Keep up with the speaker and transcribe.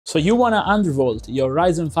So you want to undervolt your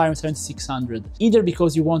Ryzen 5 7600 either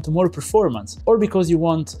because you want more performance or because you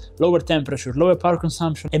want lower temperature, lower power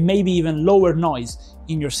consumption, and maybe even lower noise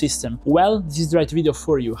in your system. Well, this is the right video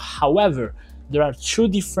for you. However, there are two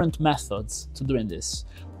different methods to doing this.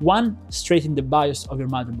 One, straight in the BIOS of your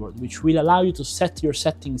motherboard, which will allow you to set your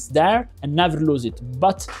settings there and never lose it.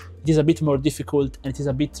 But it is a bit more difficult and it is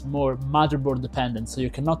a bit more motherboard dependent. So you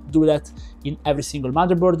cannot do that in every single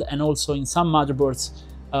motherboard, and also in some motherboards,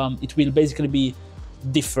 it will basically be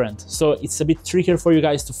different. So it's a bit trickier for you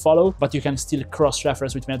guys to follow, but you can still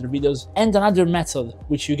cross-reference with my other videos. And another method,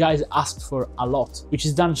 which you guys asked for a lot, which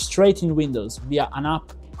is done straight in Windows via an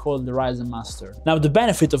app called the Ryzen Master. Now, the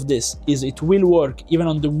benefit of this is it will work even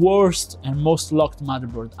on the worst and most locked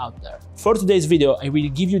motherboard out there. For today's video, I will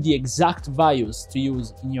give you the exact values to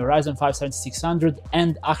use in your Ryzen 5 7600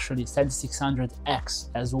 and actually 7600X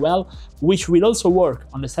as well, which will also work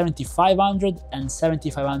on the 7500 and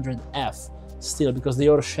 7500F still, because they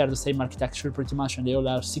all share the same architecture pretty much and they all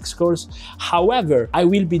are 6 cores. However, I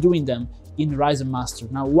will be doing them in Ryzen Master.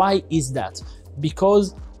 Now, why is that?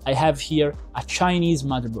 Because I have here a Chinese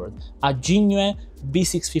motherboard, a Jinhua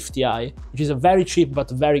B650i, which is a very cheap but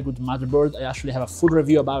very good motherboard. I actually have a full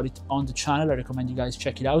review about it on the channel. I recommend you guys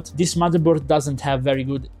check it out. This motherboard doesn't have very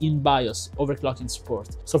good in-BIOS overclocking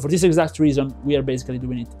support. So for this exact reason, we are basically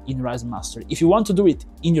doing it in Ryzen Master. If you want to do it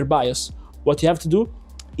in your BIOS, what you have to do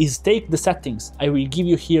is take the settings I will give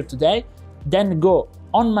you here today, then go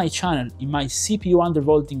on my channel in my CPU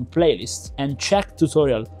undervolting playlist and check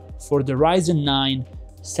tutorial for the Ryzen 9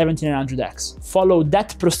 7900X. Follow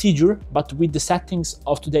that procedure, but with the settings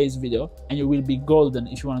of today's video, and you will be golden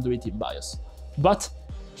if you want to do it in BIOS. But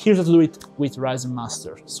here's how to do it with Ryzen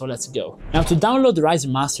Master, so let's go. Now, to download the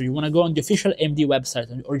Ryzen Master, you want to go on the official AMD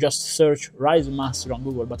website or just search Ryzen Master on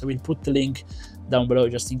Google, but I will put the link down below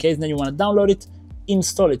just in case. Then you want to download it,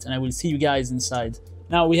 install it, and I will see you guys inside.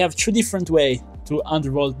 Now, we have two different ways to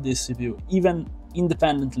undervolt this CPU, even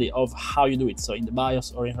independently of how you do it, so in the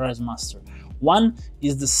BIOS or in Ryzen Master. One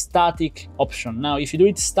is the static option. Now, if you do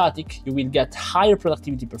it static, you will get higher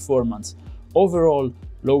productivity performance, overall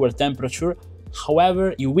lower temperature.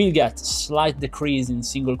 However, you will get slight decrease in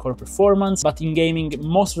single core performance, but in gaming,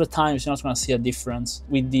 most of the times you're not going to see a difference.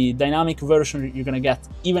 With the dynamic version, you're going to get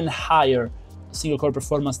even higher single core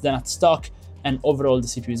performance than at stock, and overall the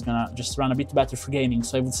CPU is gonna just run a bit better for gaming.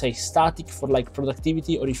 So I would say static for like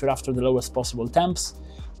productivity, or if you're after the lowest possible temps,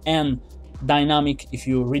 and dynamic if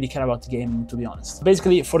you really care about gaming, to be honest.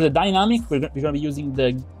 Basically, for the dynamic, we're gonna be using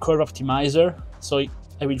the curve optimizer. So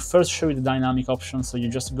I will first show you the dynamic option. So you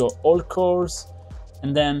just go all cores,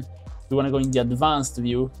 and then we wanna go in the advanced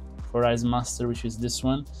view for Ryzen Master, which is this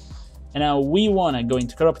one. And now we wanna go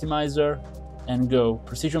into curve optimizer and go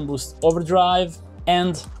precision boost overdrive.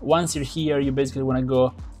 And once you're here, you basically wanna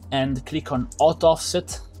go and click on auto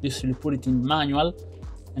offset. This will put it in manual.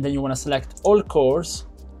 And then you wanna select all cores,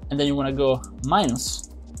 and then you want to go minus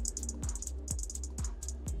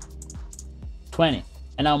 20.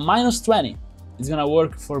 And now minus 20 is going to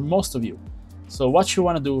work for most of you. So what you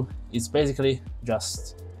want to do is basically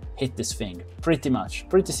just hit this thing. Pretty much.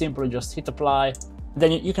 Pretty simple. Just hit apply.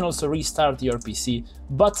 Then you can also restart your PC.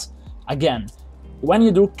 But again, when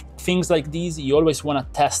you do things like these, you always want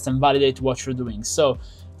to test and validate what you're doing. So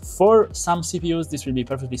for some CPUs, this will be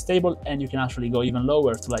perfectly stable, and you can actually go even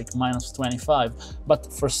lower to like minus 25.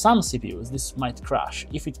 But for some CPUs, this might crash.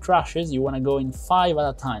 If it crashes, you want to go in 5 at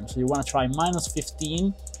a time. So you want to try minus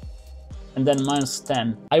 15 and then minus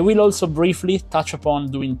 10. I will also briefly touch upon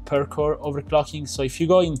doing per core overclocking. So if you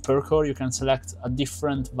go in per core, you can select a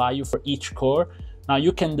different value for each core. Now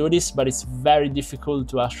you can do this, but it's very difficult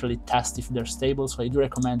to actually test if they're stable. So I do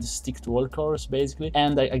recommend you stick to all cores basically.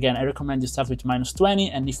 And again, I recommend you start with minus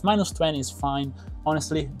 20. And if minus 20 is fine,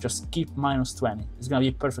 honestly, just keep minus 20. It's gonna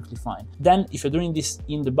be perfectly fine. Then if you're doing this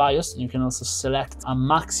in the BIOS, you can also select a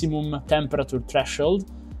maximum temperature threshold.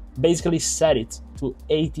 Basically set it to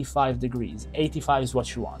 85 degrees. 85 is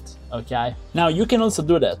what you want, okay? Now you can also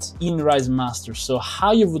do that in Ryzen Master. So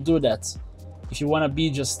how you would do that, if you wanna be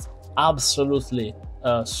just absolutely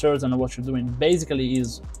certain of what you're doing, basically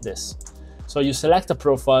is this. So you select a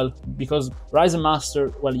profile, because Ryzen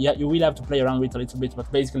Master, well, yeah, you will have to play around with a little bit, but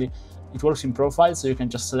basically it works in profile. So you can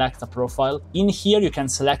just select a profile. In here, you can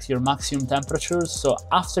select your maximum temperatures. So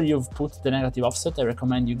after you've put the negative offset, I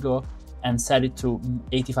recommend you go and set it to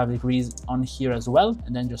 85 degrees on here as well,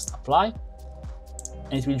 and then just apply.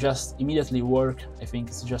 And it will just immediately work. I think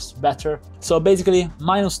it's just better. So basically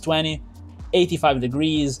minus 20, 85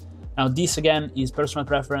 degrees. Now this again is personal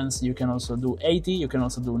preference. You can also do 80, you can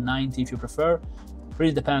also do 90 if you prefer.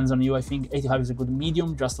 Really depends on you. I think 85 is a good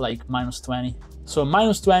medium, just like -20. So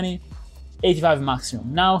 -20, 85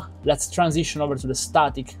 maximum. Now let's transition over to the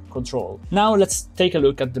static control. Now let's take a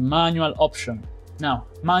look at the manual option. Now,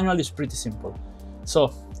 manual is pretty simple.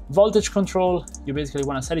 So voltage control, you basically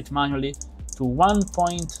want to set it manually to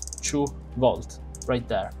 1.2 volt, right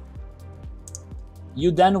there. You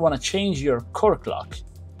then want to change your core clock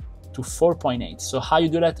to 4.8. So how you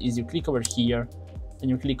do that is you click over here, then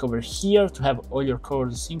you click over here to have all your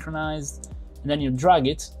cores synchronized, and then you drag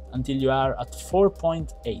it until you are at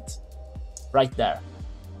 4.8, right there.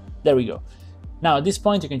 There we go. Now at this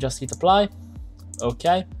point you can just hit apply,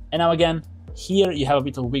 okay, and now again, here you have a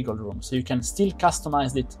bit of wiggle room, so you can still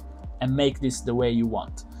customize it and make this the way you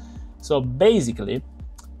want. So basically,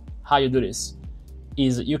 how you do this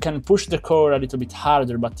is you can push the core a little bit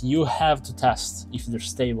harder, but you have to test if they're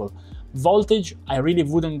stable. Voltage, I really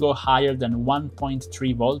wouldn't go higher than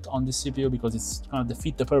 1.3 volt on this CPU because it's gonna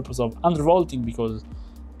defeat the purpose of undervolting, because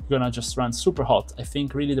you're gonna just run super hot. I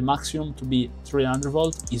think really the maximum to be truly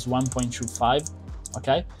undervolt is 1.25,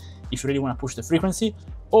 okay? If you really wanna push the frequency,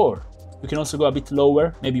 or you can also go a bit lower,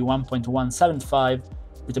 maybe 1.175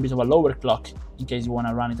 with a bit of a lower clock in case you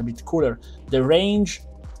wanna run it a bit cooler. The range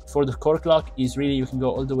for the core clock is really, you can go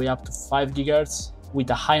all the way up to 5 GHz with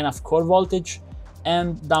a high enough core voltage, and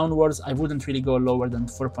downwards I wouldn't really go lower than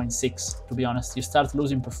 4.6, to be honest. You start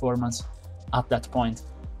losing performance at that point,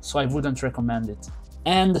 so I wouldn't recommend it.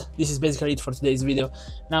 And this is basically it for today's video.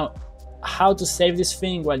 Now, how to save this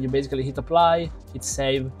thing? Well, you basically hit apply, hit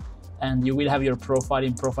save, and you will have your profile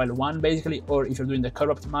in profile 1 basically, or if you're doing the curve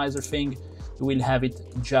optimizer thing, you will have it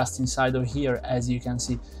just inside of here, as you can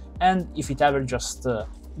see. And if it ever just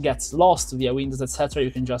gets lost via Windows, etc.,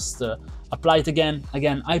 you can just apply it again.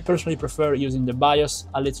 Again, I personally prefer using the BIOS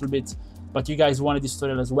a little bit, but you guys wanted this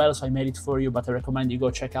tutorial as well, so I made it for you. But I recommend you go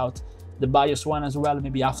check out the BIOS one as well.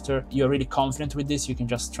 Maybe after you're really confident with this, you can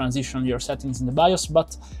just transition your settings in the BIOS.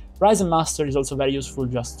 But Ryzen Master is also very useful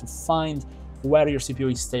just to find where your CPU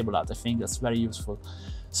is stable at. I think that's very useful.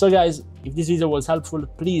 So guys, if this video was helpful,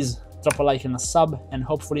 please drop a like and a sub, and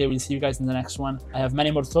hopefully I will see you guys in the next one. I have many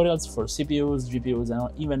more tutorials for CPUs, GPUs, and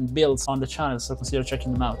even builds on the channel, so consider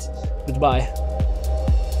checking them out. Goodbye.